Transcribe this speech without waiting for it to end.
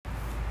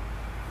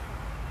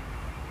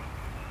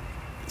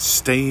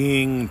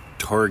Staying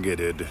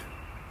targeted.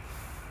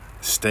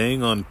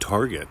 Staying on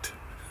target.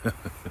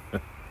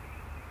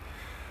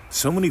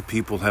 So many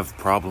people have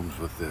problems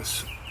with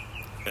this.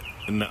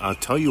 And I'll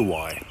tell you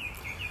why.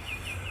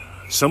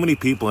 So many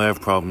people have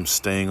problems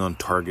staying on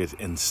target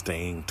and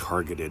staying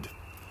targeted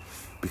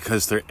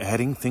because they're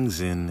adding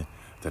things in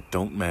that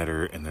don't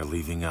matter and they're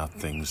leaving out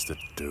things that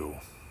do.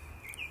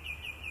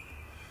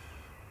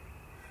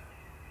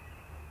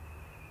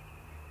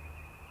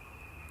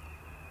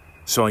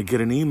 So I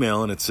get an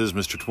email and it says,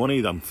 Mr.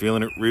 20, I'm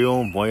feeling it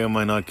real. Why am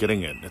I not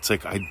getting it? It's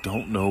like, I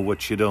don't know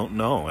what you don't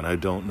know, and I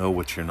don't know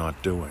what you're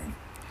not doing.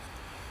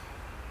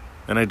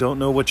 And I don't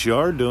know what you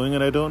are doing,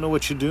 and I don't know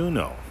what you do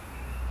know.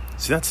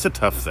 See, that's the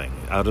tough thing.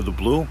 Out of the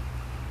blue,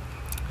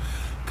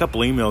 a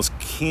couple emails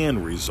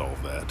can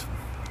resolve that.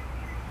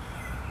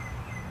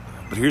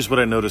 But here's what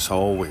I notice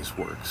always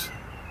works.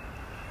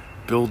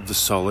 Build the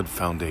solid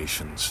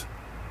foundations.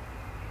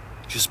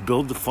 Just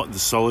build the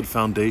solid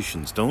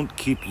foundations. Don't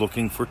keep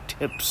looking for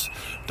tips.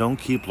 Don't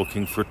keep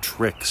looking for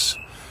tricks.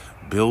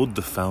 Build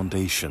the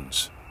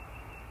foundations.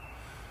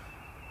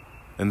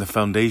 And the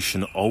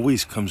foundation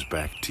always comes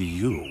back to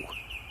you.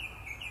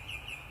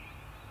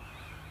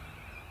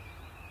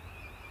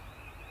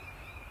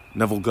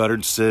 Neville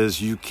Goddard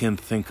says you can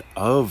think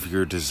of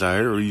your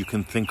desire or you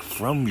can think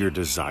from your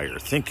desire.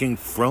 Thinking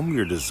from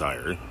your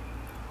desire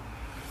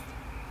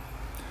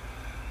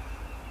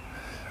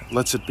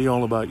lets it be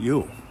all about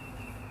you.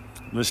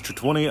 Mr.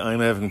 20, I'm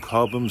having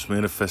problems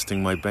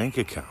manifesting my bank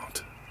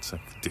account. It's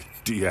like,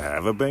 do you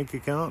have a bank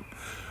account?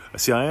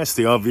 See, I ask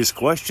the obvious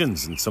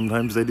questions, and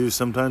sometimes they do,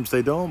 sometimes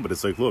they don't. But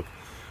it's like, look,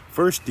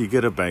 first you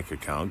get a bank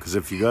account, because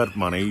if you got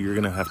money, you're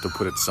going to have to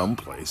put it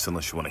someplace,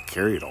 unless you want to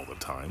carry it all the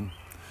time.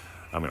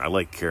 I mean, I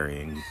like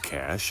carrying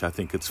cash. I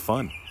think it's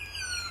fun.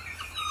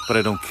 But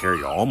I don't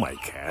carry all my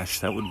cash.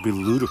 That would be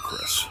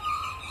ludicrous.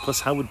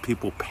 Plus, how would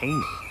people pay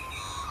me?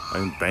 I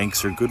mean,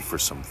 banks are good for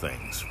some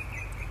things.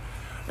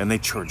 And they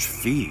charge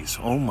fees.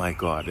 Oh my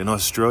God. In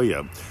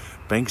Australia,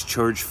 banks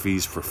charge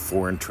fees for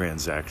foreign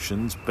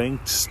transactions.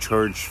 Banks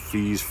charge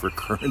fees for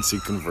currency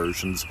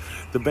conversions.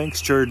 The banks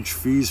charge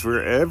fees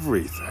for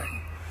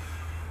everything.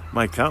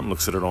 My accountant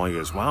looks at it all and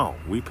goes, wow,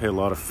 we pay a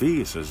lot of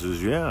fees. I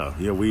says, yeah,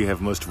 we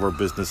have most of our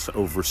business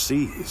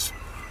overseas,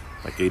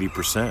 like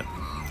 80%.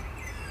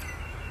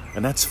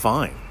 And that's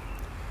fine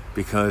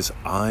because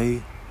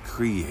I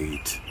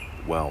create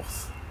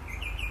wealth.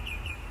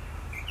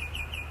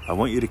 I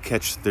want you to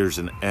catch there's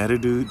an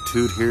attitude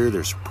here,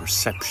 there's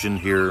perception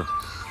here.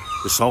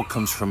 This all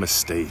comes from a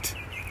state.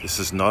 This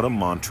is not a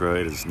mantra,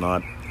 it is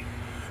not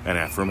an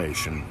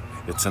affirmation,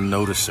 it's a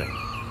noticing.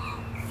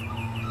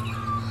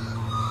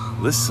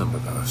 Listen to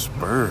those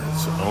birds,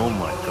 oh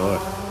my God.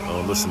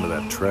 Oh, listen to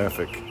that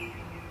traffic.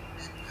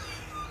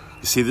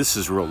 You see, this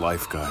is real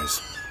life,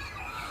 guys.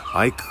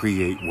 I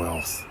create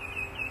wealth.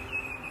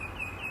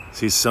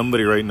 See,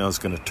 somebody right now is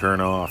going to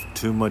turn off.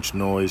 Too much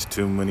noise,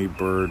 too many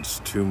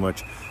birds, too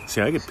much.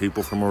 See, I get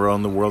people from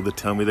around the world that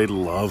tell me they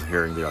love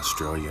hearing the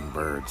Australian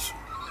birds.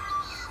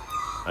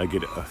 I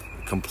get a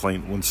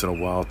complaint once in a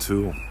while,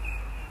 too.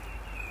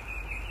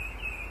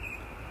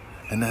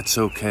 And that's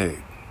okay,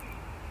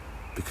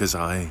 because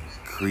I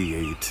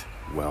create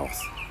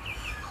wealth.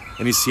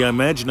 And you see, I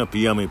imagine up a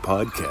Yummy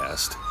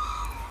podcast,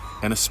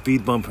 and a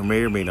speed bump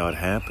may or may not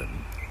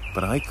happen,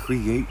 but I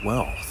create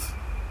wealth.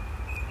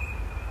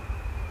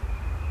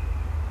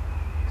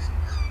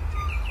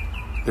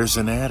 There's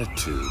an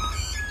attitude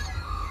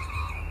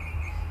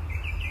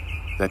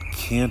that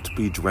can't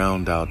be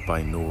drowned out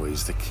by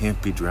noise, that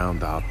can't be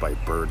drowned out by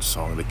bird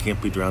song, that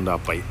can't be drowned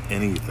out by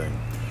anything.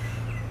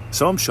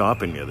 So I'm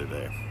shopping the other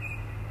day,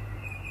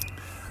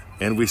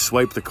 and we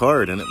swipe the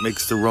card and it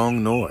makes the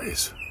wrong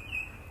noise.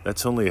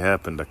 That's only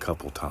happened a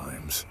couple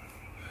times.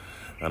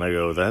 And I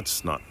go,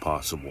 that's not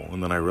possible.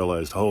 And then I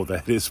realized, oh,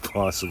 that is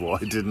possible.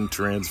 I didn't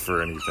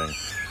transfer anything.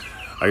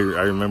 I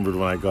remembered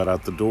when I got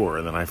out the door,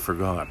 and then I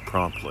forgot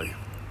promptly.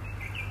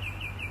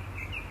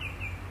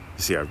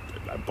 You see, I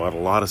bought a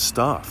lot of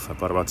stuff. I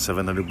bought about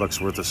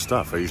 $700 worth of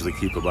stuff. I usually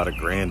keep about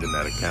 $1,000 in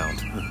that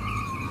account.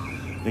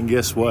 And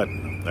guess what?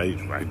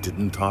 I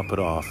didn't top it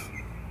off.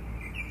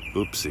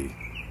 Oopsie.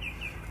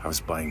 I was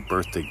buying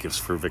birthday gifts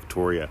for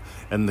Victoria,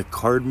 and the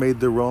card made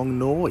the wrong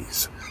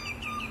noise.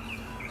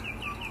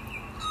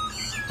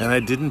 And I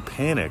didn't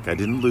panic. I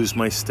didn't lose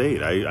my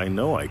state. I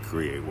know I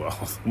create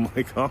wealth. I'm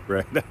like, all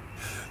right,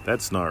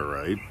 that's not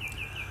right.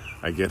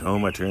 I get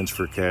home, I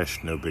transfer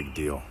cash, no big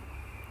deal.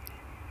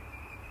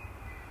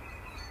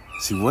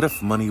 See, what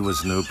if money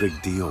was no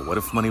big deal? What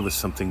if money was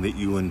something that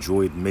you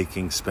enjoyed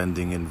making,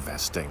 spending,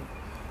 investing,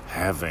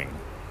 having,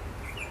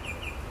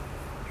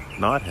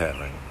 not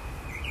having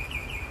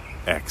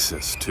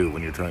access to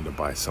when you're trying to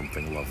buy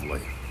something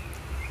lovely?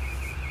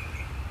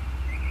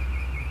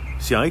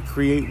 See, I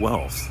create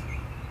wealth.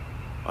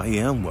 I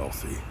am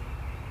wealthy.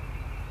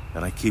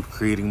 And I keep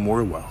creating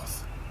more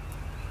wealth.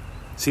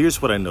 See,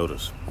 here's what I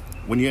notice.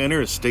 When you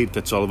enter a state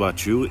that's all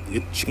about you,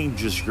 it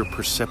changes your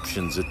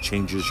perceptions. It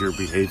changes your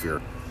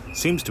behavior.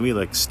 Seems to me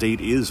like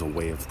state is a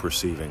way of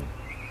perceiving.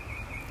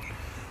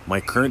 My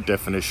current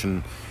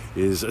definition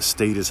is a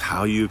state is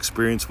how you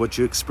experience what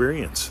you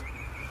experience.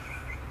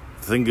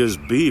 The thing goes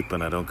beep,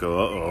 and I don't go,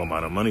 uh-oh, I'm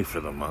out of money for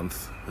the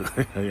month.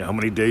 How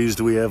many days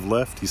do we have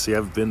left? You see,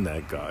 I've been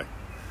that guy,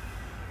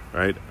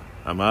 right?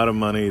 I'm out of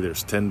money.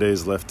 There's 10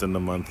 days left in the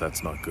month.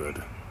 That's not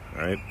good,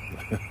 right?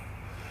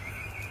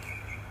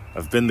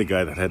 I've been the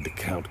guy that had to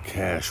count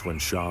cash when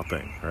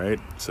shopping, right?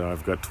 So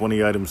I've got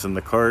 20 items in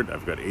the cart.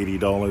 I've got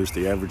 $80.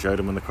 The average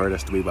item in the cart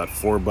has to be about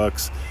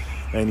 $4.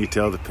 And you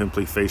tell the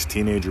pimply-faced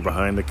teenager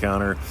behind the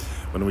counter,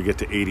 when we get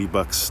to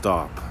 $80,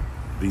 stop.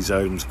 These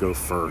items go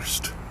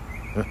first.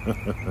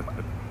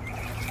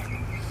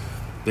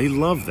 They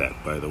love that,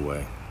 by the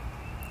way.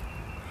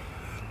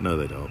 No,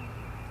 they don't.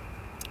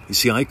 You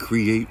see, I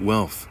create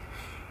wealth.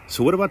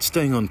 So what about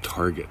staying on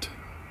target?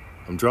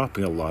 I'm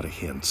dropping a lot of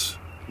hints.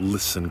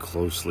 Listen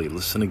closely.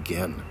 Listen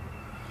again.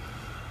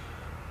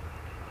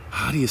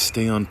 How do you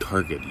stay on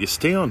target? You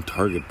stay on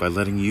target by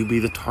letting you be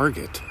the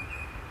target.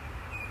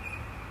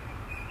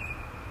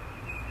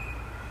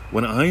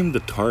 When I'm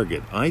the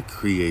target, I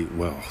create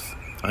wealth.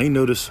 I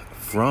notice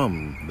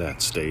from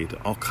that state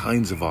all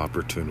kinds of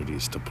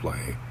opportunities to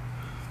play.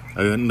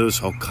 I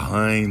notice all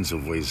kinds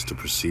of ways to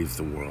perceive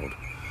the world.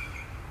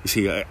 You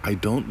see, I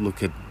don't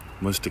look at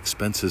most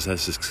expenses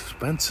as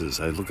expenses.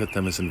 I look at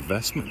them as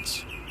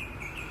investments.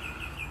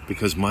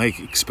 Because my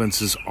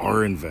expenses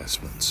are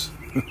investments.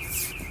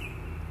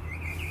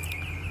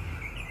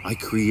 I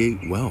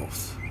create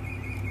wealth.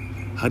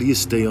 How do you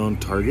stay on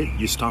target?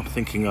 You stop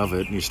thinking of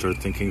it and you start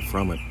thinking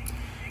from it.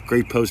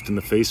 Great post in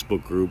the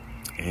Facebook group.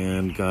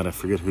 And God, I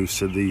forget who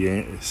said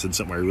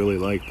something I really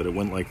liked, but it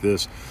went like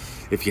this.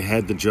 If you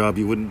had the job,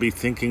 you wouldn't be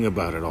thinking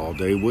about it all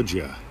day, would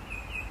you?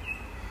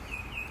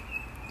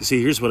 You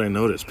see, here's what I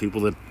notice.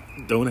 People that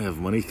don't have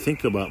money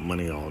think about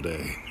money all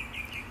day.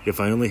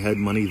 If I only had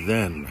money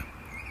then.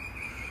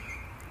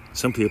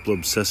 Some people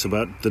obsess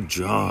about the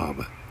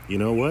job. You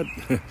know what?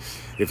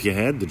 If you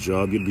had the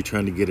job, you'd be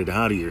trying to get it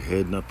out of your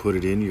head, not put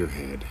it in your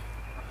head.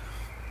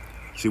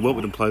 See, what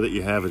would imply that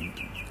you have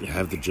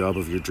the job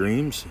of your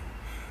dreams?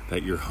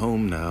 That you're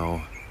home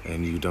now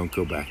and you don't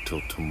go back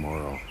till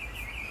tomorrow.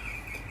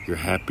 You're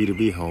happy to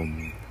be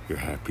home. You're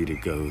happy to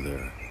go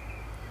there.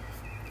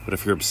 But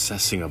if you're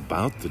obsessing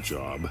about the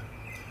job,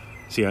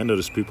 see, I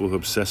notice people who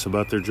obsess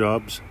about their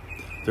jobs,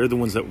 they're the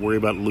ones that worry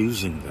about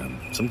losing them.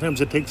 Sometimes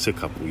it takes a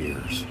couple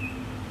years.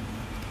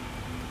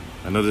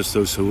 I notice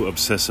those who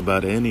obsess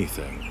about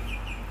anything,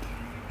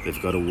 they've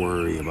got to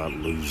worry about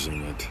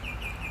losing it.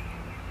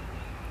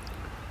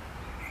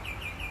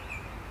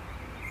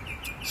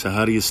 So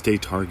how do you stay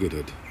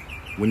targeted?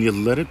 When you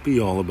let it be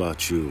all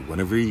about you,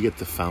 whenever you get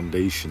the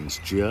foundations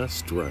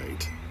just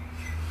right,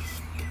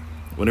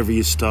 whenever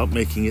you stop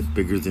making it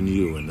bigger than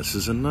you, and this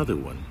is another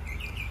one.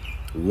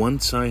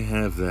 Once I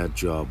have that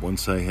job,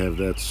 once I have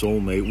that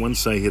soulmate,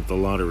 once I hit the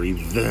lottery,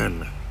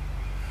 then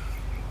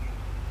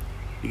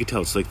you can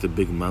tell it's like the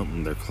big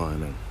mountain they're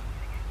climbing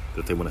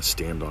that they want to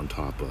stand on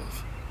top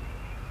of.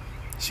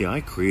 See,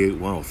 I create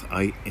wealth.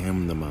 I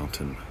am the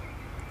mountain.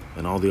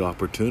 And all the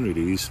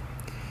opportunities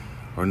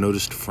are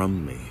noticed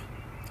from me.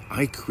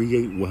 I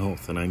create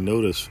wealth, and I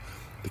notice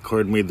the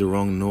card made the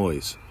wrong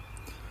noise.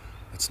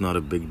 It's not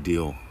a big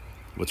deal.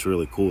 What's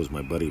really cool is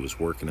my buddy was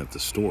working at the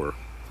store.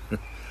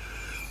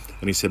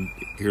 And he said,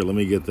 here, let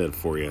me get that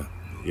for you.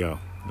 Yeah.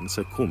 And I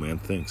said, cool, man,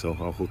 thanks. I'll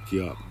hook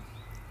you up.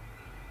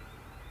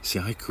 See,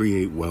 I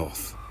create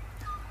wealth.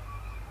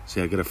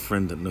 See, I got a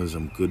friend that knows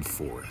I'm good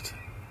for it.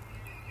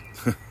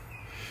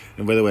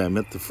 And by the way, I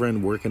met the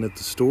friend working at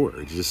the store.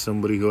 It's just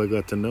somebody who I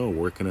got to know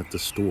working at the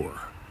store.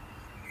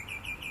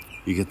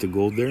 You get the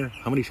gold there?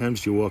 How many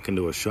times do you walk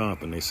into a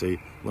shop and they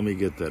say, let me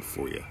get that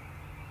for you?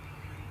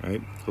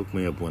 Right? Hook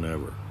me up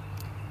whenever.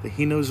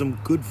 He knows I'm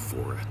good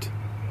for it.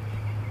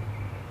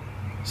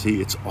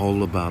 See, it's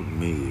all about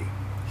me.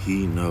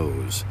 He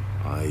knows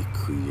I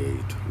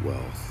create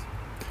wealth.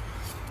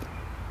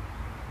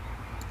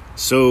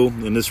 So,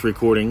 in this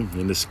recording,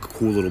 in this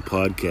cool little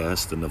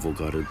podcast, the Neville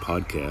Goddard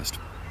podcast,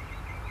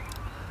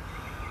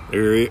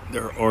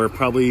 there are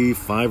probably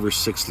 5 or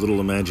 6 little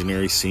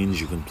imaginary scenes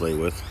you can play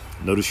with.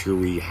 Notice your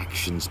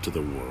reactions to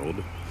the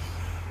world.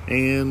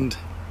 And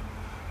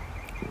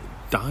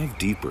dive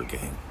deeper,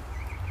 gang.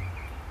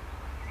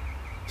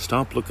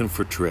 Stop looking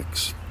for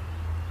tricks.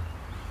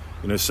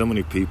 You know, so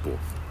many people.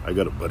 I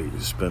got a buddy who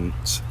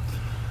spends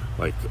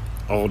like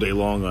all day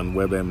long on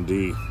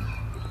WebMD.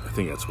 I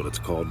think that's what it's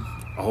called.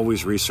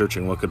 Always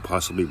researching what could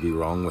possibly be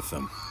wrong with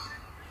them.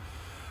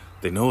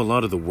 They know a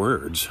lot of the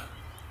words,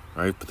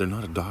 right? But they're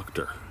not a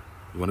doctor.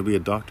 You want to be a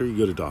doctor? You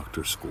go to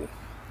doctor school,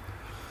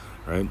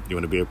 right? You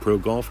want to be a pro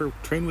golfer?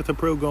 Train with a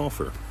pro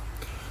golfer.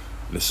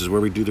 And this is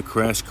where we do the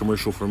Crash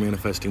Commercial for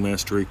Manifesting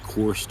Mastery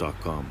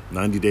course.com.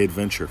 90-day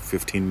adventure,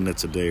 15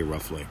 minutes a day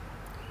roughly.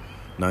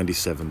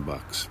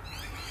 $97.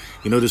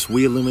 You notice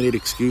we eliminate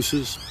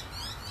excuses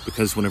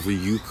because whenever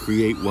you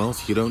create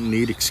wealth, you don't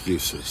need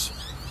excuses.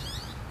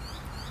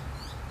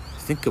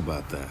 Think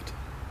about that.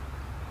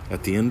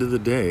 At the end of the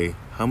day,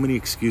 how many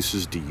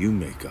excuses do you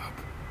make up?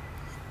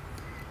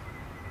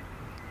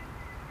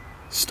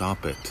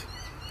 Stop it.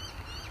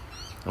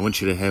 I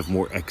want you to have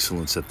more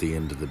excellence at the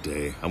end of the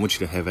day. I want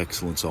you to have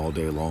excellence all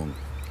day long.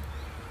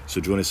 So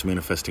join us at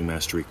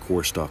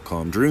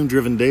ManifestingMasteryCourse.com.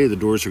 Dream-driven day. The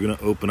doors are going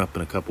to open up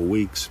in a couple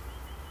weeks.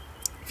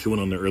 If you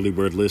want on the early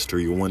bird list or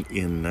you want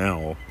in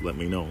now, let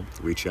me know.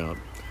 Reach out.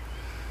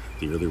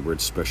 The early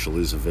bird special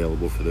is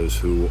available for those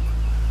who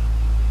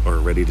are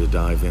ready to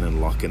dive in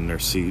and lock in their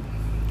seat.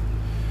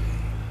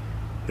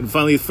 And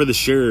finally, for the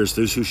sharers,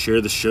 those who share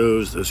the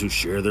shows, those who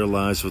share their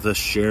lives with us,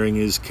 sharing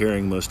is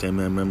caring. Most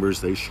MM members,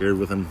 they share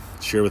with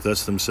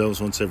us themselves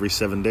once every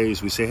 7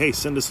 days. We say, hey,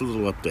 send us a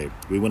little update.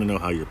 We want to know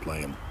how you're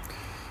playing.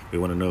 We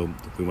want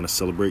to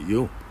celebrate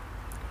you.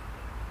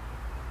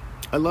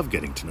 I love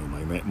getting to know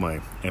my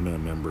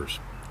MM members.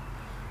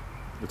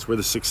 That's where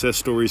the success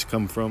stories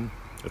come from.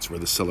 That's where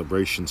the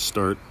celebrations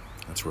start.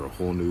 That's where a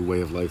whole new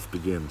way of life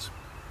begins.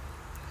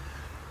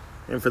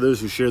 And for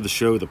those who share the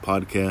show, the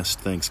podcast,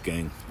 thanks,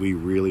 gang. We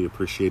really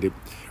appreciate it.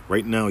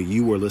 Right now,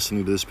 you are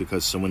listening to this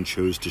because someone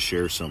chose to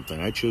share something.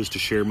 I chose to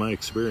share my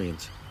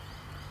experience.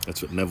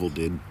 That's what Neville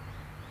did.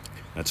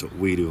 That's what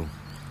we do.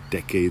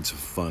 Decades of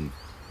fun.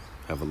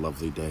 Have a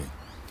lovely day.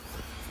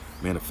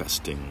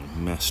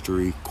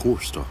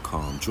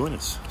 ManifestingMasteryCourse.com. Join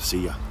us.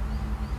 See ya.